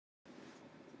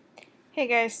Hey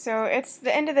guys, so it's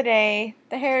the end of the day.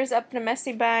 The hair is up in a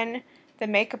messy bun, the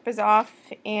makeup is off,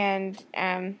 and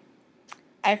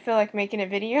I feel like making a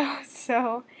video,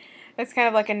 so it's kind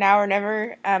of like a now or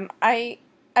never. I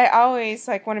always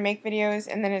like want to make videos,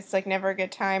 and then it's like never a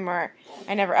good time, or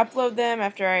I never upload them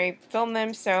after I film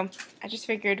them. So I just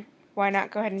figured, why not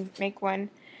go ahead and make one?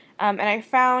 And I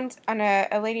found on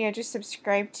a lady I just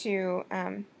subscribed to.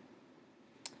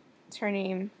 What's her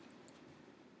name?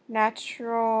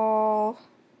 Natural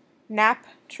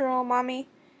Mommy.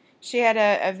 She had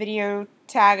a video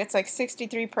tag. It's like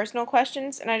 63 personal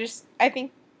questions, and I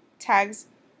think tags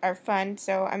are fun,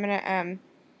 so I'm gonna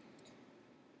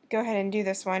go ahead and do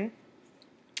this one.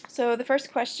 So the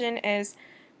first question is,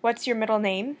 what's your middle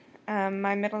name?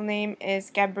 My middle name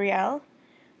is Gabrielle,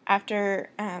 after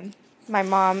my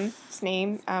mom's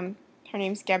name. Her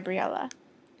name's Gabriella.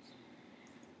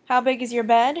 How big is your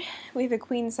bed? We have a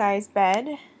queen size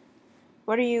bed.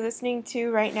 What are you listening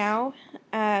to right now?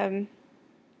 I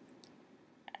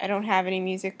don't have any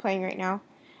music playing right now.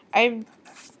 I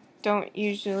don't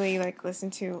usually like listen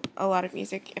to a lot of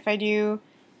music. If I do,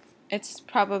 it's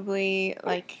probably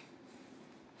like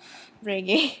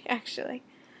reggae, actually.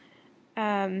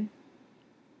 What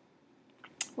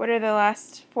are the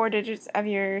last 4 digits of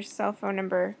your cell phone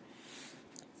number?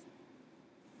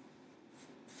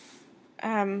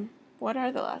 What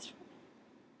are the last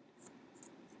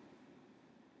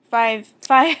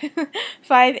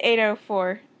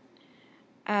 5804.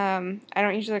 I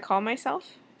don't usually call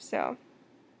myself, so.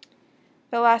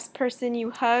 The last person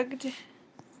you hugged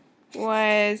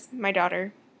was my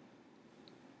daughter.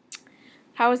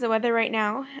 How is the weather right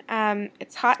now?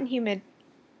 It's hot and humid,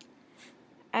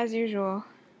 as usual.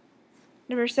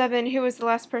 Number 7, who was the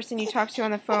last person you talked to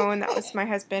on the phone? That was my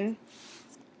husband.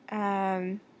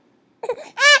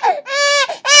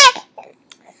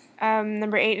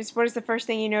 Number 8 is, what is the first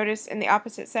thing you notice in the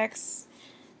opposite sex?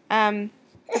 The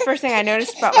first thing I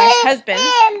noticed about my husband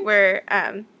were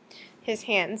his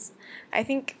hands. I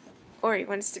think Ori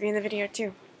wants to be in the video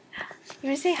too. You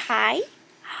want to say hi?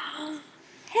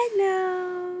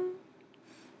 Hello.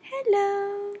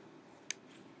 Hello.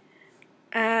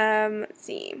 Let's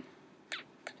see.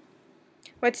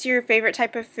 What's your favorite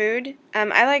type of food?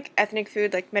 I like ethnic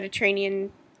food, like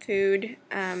Mediterranean food.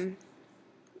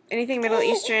 Anything Middle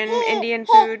Eastern, Indian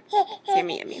food. It's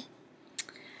yummy,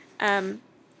 yummy.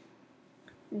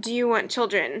 Do you want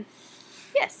children?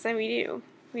 Yes, we do.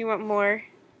 We want more.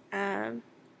 No.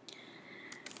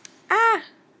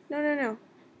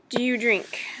 Do you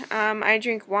drink? I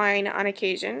drink wine on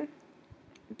occasion,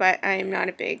 but I'm not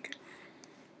a big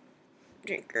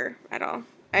drinker at all.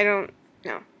 I don't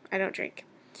drink.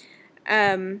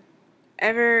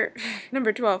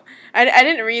 Number 12. I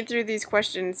didn't read through these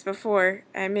questions before,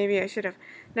 and maybe I should have.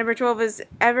 Number 12 is,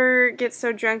 ever get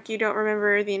so drunk you don't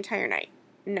remember the entire night?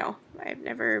 No, I've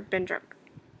never been drunk.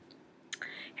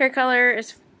 Hair color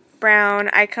is brown.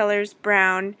 Eye color is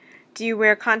brown. Do you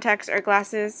wear contacts or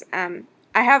glasses? I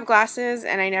have glasses,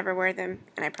 and I never wear them,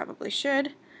 and I probably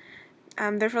should.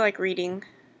 They're for, like, reading.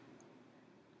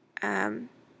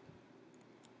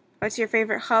 What's your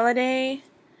favorite holiday?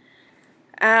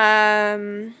 I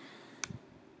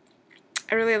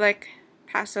really like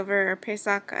Passover or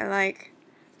Pesach. I like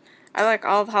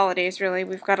all the holidays, really.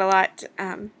 We've got a lot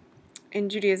in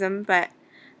Judaism, but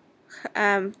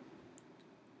for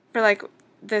like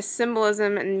the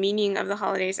symbolism and meaning of the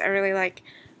holidays, I really like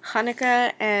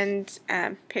Hanukkah and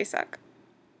Pesach.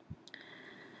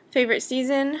 Favorite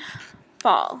season?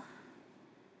 Fall.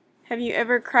 Have you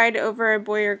ever cried over a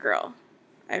boy or girl?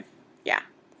 Yeah.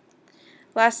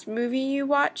 Last movie you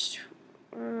watched?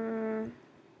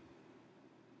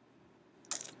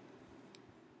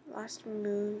 Last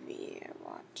movie I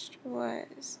watched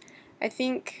was, I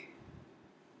think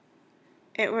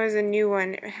it was a new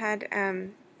one. It had,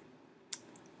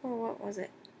 what was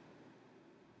it?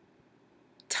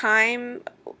 Time.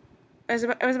 It was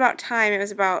about time. It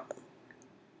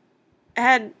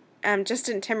had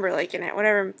Justin Timberlake in it,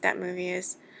 whatever that movie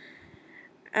is.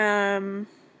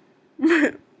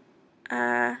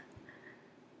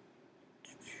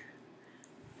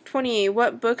 20.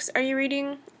 What books are you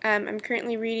reading? I'm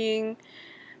currently reading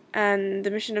The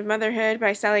Mission of Motherhood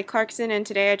by Sally Clarkson, and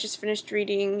today I just finished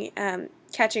reading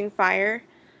Catching Fire,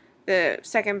 the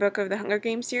second book of the Hunger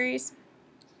Games series.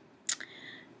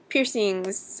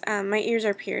 Piercings. My ears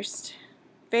are pierced.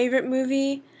 Favorite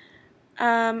movie?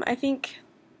 I think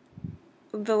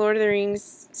the Lord of the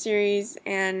Rings series,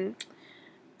 and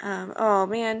oh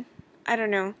man, I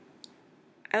don't know.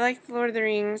 I like the Lord of the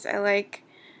Rings. I like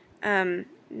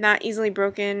Not Easily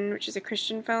Broken, which is a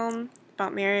Christian film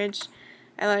about marriage.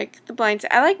 I like The Blind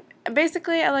Side.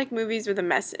 Basically, I like movies with a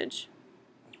message.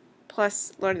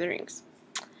 Plus Lord of the Rings.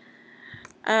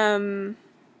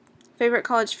 Favorite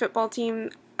college football team?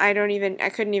 I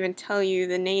couldn't even tell you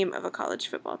the name of a college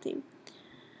football team.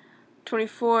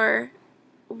 24.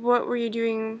 What were you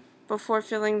doing before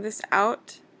filling this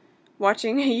out?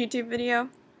 Watching a YouTube video?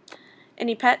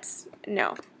 Any pets?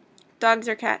 No. Dogs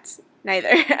or cats?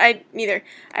 Neither. Neither.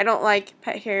 I don't like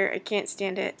pet hair. I can't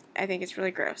stand it. I think it's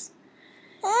really gross.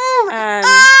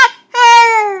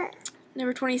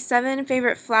 Number 27,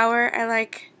 favorite flower. I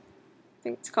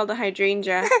think it's called a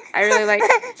hydrangea. I really like,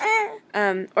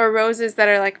 or roses that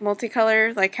are like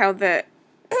multicolor, like how they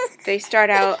start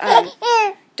out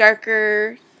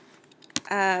darker,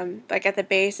 like at the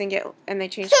base and they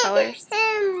change colors.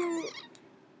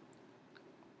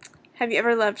 Have you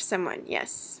ever loved someone?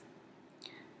 Yes.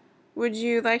 Who would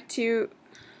you like to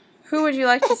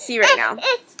see right now?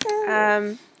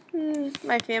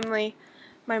 My family,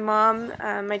 my mom,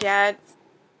 my dad,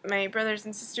 my brothers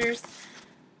and sisters.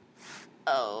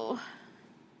 Oh,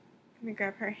 let me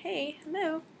grab her. Hey,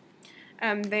 hello.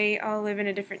 They all live in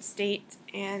a different state,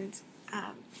 and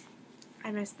I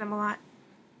miss them a lot.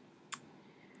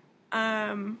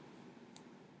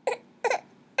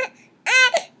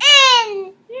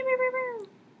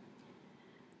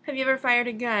 Have you ever fired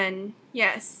a gun?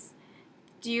 Yes.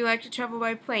 Do you like to travel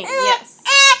by plane? Yes.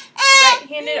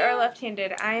 Right-handed or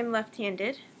left-handed? I am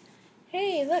left-handed.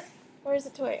 Hey, look. Where's the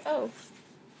toy? Oh.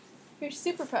 Here's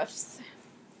Super Puffs.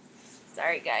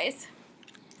 Sorry, guys.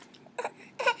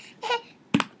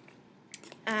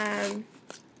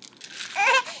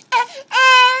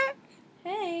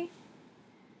 Hey.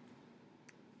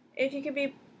 If you could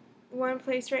be one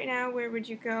place right now, where would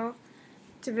you go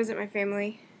to visit my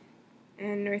family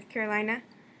in North Carolina?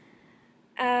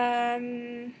 Are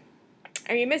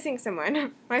you missing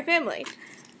someone? My family.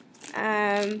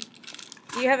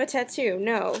 Do you have a tattoo?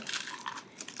 No.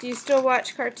 Do you still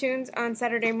watch cartoons on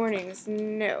Saturday mornings?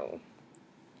 No.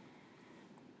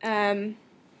 Are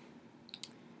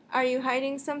you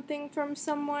hiding something from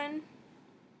someone?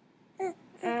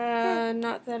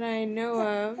 Not that I know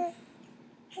of.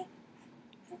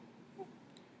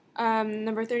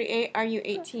 Number 38, are you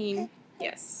 18?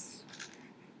 Yes.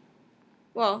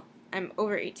 Well, I'm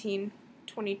over 18,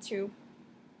 22.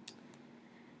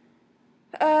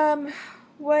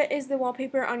 What is the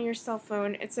wallpaper on your cell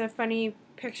phone? It's a funny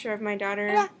picture of my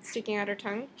daughter sticking out her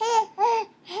tongue.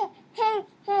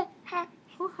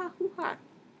 Hoo-ha, hoo-ha.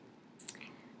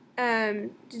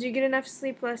 Did you get enough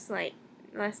sleep last night?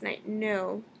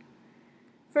 No.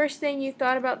 First thing you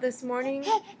thought about this morning?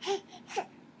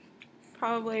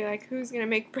 Probably like, who's gonna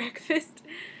make breakfast?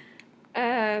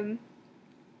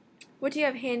 What do you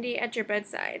have handy at your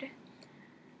bedside?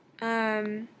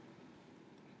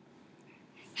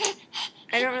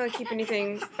 I don't really keep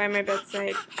anything by my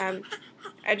bedside.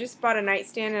 I just bought a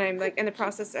nightstand and I'm like in the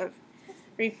process of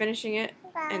refinishing it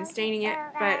and staining it,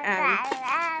 but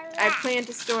I plan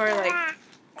to store like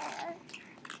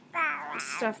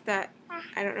stuff that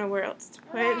I don't know where else to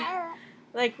put,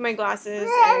 like my glasses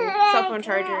and cell phone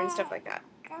charger and stuff like that.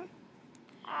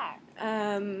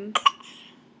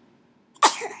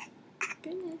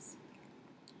 Goodness.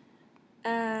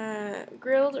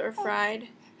 Grilled or fried?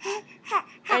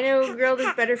 I know grilled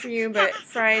is better for you, but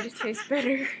fried tastes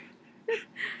better.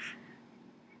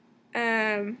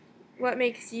 What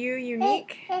makes you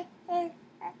unique?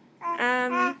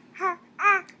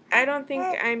 I don't think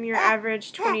I'm your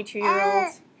average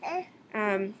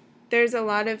 22-year-old. There's a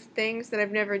lot of things that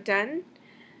I've never done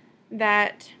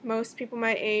that most people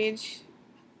my age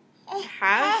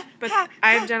have, but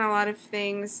I've done a lot of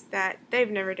things that they've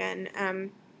never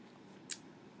done.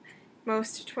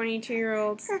 Most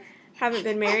 22-year-olds haven't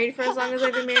been married for as long as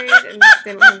I've been married, and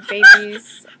they don't have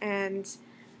babies, and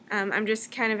I'm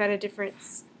just kind of at a different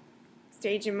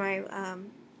stage in my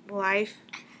life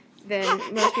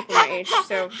than most people my age,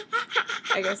 so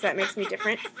I guess that makes me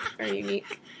different or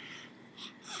unique.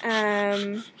 Are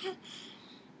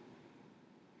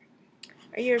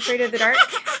you afraid of the dark?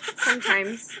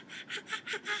 Sometimes.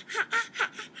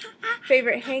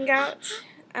 Favorite hangout?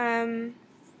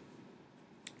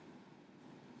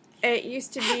 It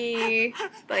used to be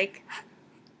like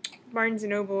Barnes &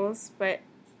 Nobles, but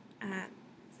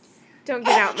don't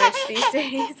get out much these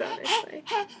days, honestly.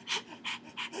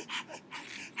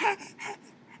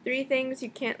 3 things you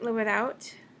can't live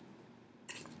without.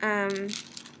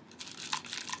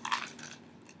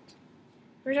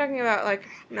 We're talking about like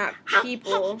not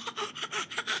people.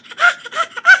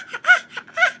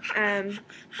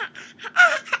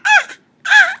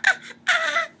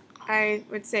 I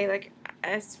would say like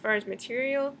as far as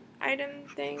material item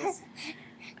things,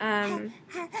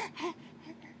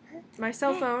 my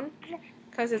cell phone,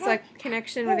 because it's like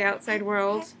connection with the outside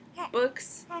world,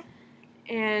 books,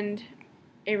 and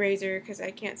a razor, because I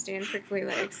can't stand prickly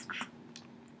legs.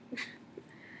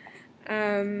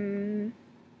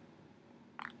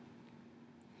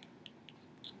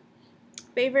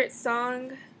 Favorite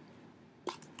song?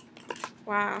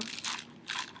 Wow.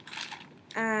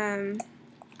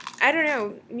 I don't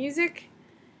know. Music,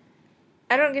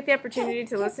 I don't get the opportunity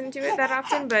to listen to it that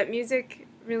often, but music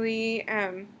really,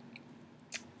 I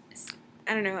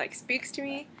don't know, like speaks to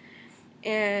me.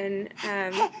 And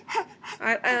I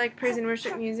like praise and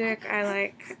worship music. I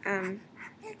like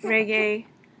reggae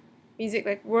music,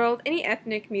 like any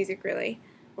ethnic music really,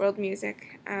 world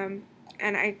music. And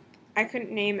I couldn't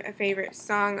name a favorite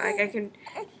song. Like I can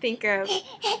think of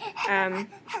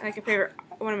like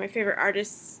one of my favorite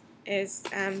artists is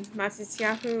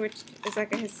Matisyahu, which is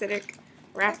like a Hasidic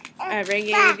rap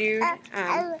reggae dude,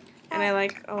 and I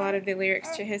like a lot of the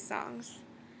lyrics to his songs.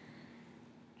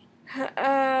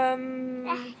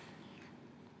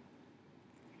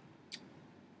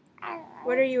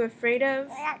 What are you afraid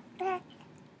of?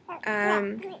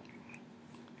 I'm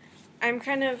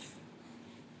kind of,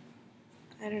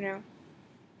 I don't know,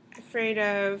 afraid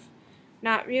of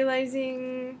not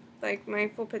realizing like my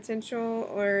full potential,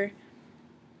 or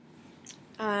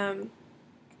I'm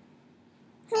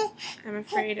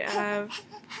afraid of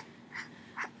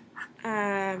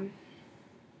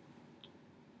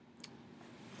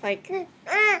like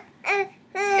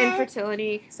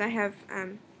infertility, because I have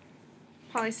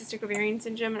polycystic ovarian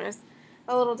syndrome, and it was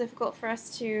a little difficult for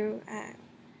us to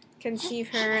conceive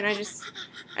her, and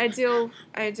I deal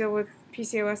with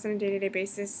PCOS on a day-to-day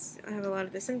basis. I have a lot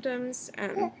of the symptoms,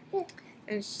 and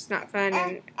it's just not fun,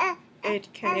 and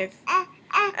it kind of,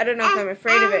 I don't know if I'm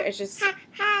afraid of it, it's just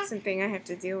something I have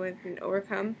to deal with and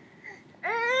overcome.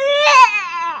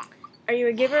 Are you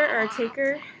a giver or a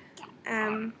taker?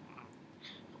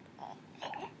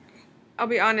 I'll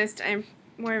be honest, I'm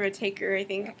more of a taker, I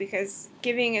think, because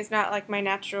giving is not like my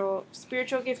natural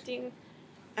spiritual gifting,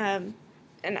 and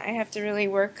I have to really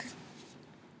work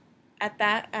at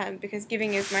that, because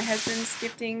giving is my husband's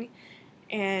gifting,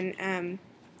 and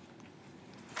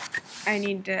I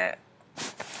need to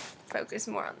focus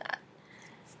more on that.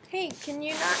 Hey, can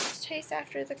you not chase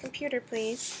after the computer,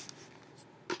 please?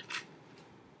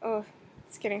 Oh,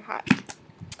 it's getting hot.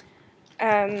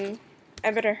 I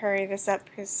better hurry this up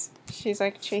because she's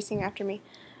like chasing after me.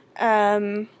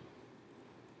 Do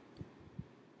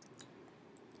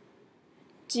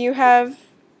you have,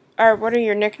 or what are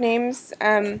your nicknames?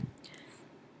 I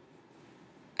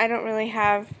don't really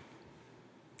have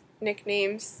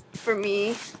nicknames for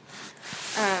me.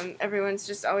 Everyone's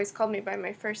just always called me by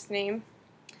my first name.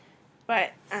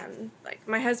 But, like,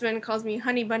 my husband calls me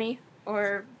Honey Bunny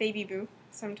or Baby Boo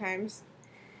sometimes.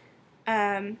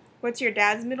 What's your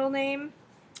dad's middle name?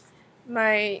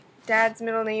 My dad's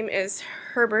middle name is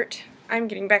Herbert. I'm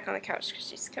getting back on the couch because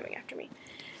she's coming after me.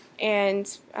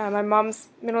 And my mom's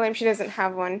middle name, she doesn't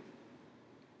have one.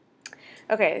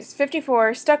 Okay, it's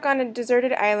 54, stuck on a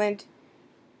deserted island,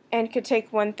 and could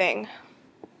take one thing.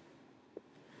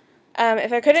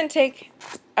 If I couldn't take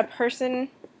a person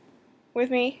with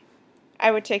me,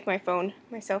 I would take my phone,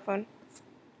 my cell phone.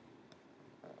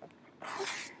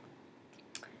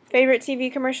 Favorite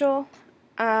TV commercial?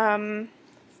 I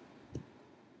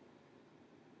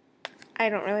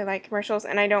don't really like commercials,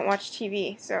 and I don't watch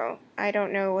TV, so I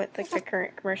don't know what like the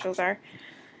current commercials are.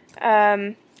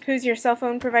 Who's your cell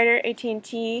phone provider?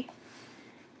 AT&T.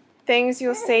 Things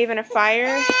you'll save in a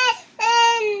fire?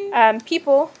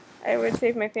 People. I would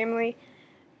save my family,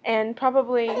 and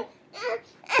probably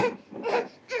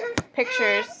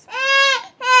pictures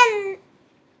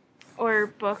or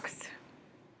books.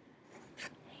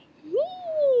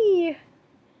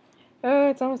 Oh,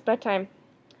 it's almost bedtime.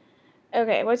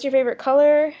 Okay, what's your favorite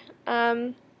color?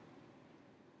 I'm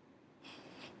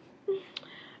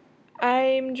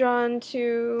drawn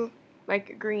to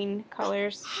like green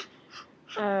colors,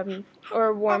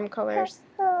 or warm colors.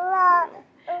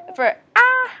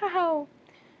 Ow!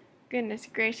 Goodness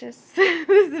gracious,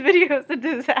 this video is a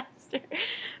disaster.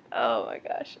 Oh my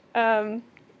gosh.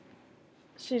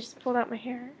 She just pulled out my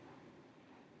hair.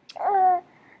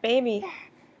 Baby,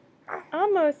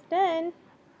 almost done.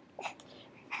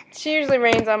 She usually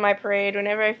rains on my parade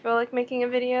whenever I feel like making a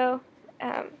video,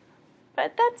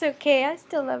 but that's okay. I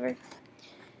still love her.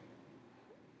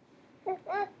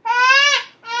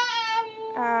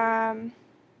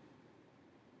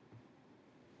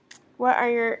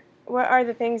 What are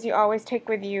the things you always take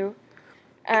with you?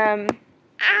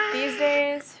 These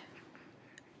days,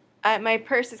 My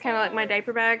purse is kind of like my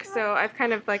diaper bag, so I've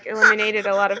kind of like eliminated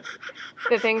a lot of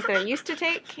the things that I used to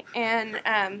take, and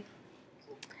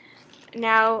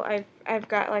now I've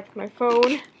got like my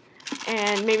phone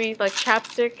and maybe like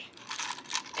chapstick,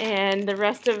 and the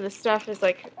rest of the stuff is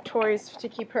like toys to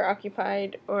keep her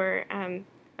occupied, or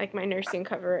like my nursing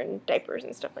cover and diapers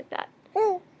and stuff like that.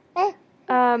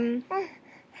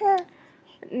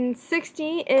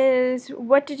 60 is,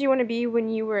 what did you want to be when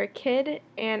you were a kid?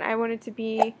 And I wanted to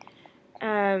be,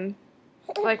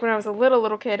 like when I was a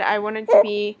little kid, I wanted to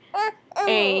be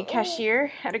a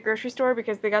cashier at a grocery store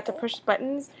because they got to push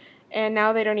buttons, and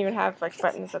now they don't even have like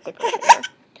buttons that they push anymore.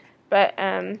 But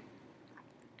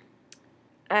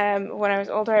when I was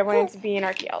older, I wanted to be an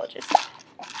archaeologist.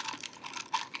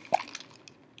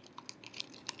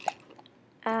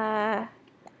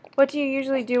 What do you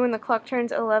usually do when the clock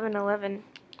turns 11:11?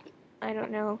 I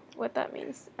don't know what that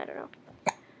means. I don't know.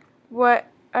 What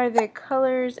are the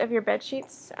colors of your bed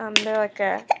sheets? They're like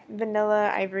a vanilla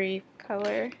ivory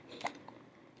color.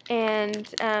 And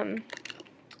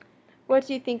what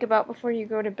do you think about before you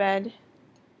go to bed?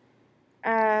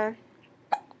 It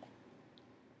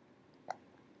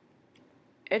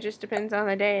just depends on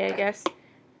the day, I guess.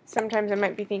 Sometimes I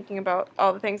might be thinking about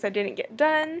all the things I didn't get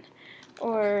done,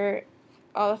 or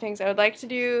all the things I would like to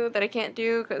do that I can't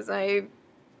do because I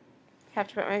have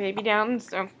to put my baby down.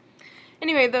 So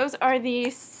anyway, those are the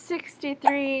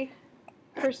 63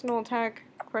 personal tag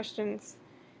questions.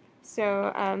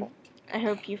 So I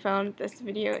hope you found this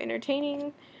video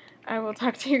entertaining. I will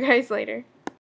talk to you guys later.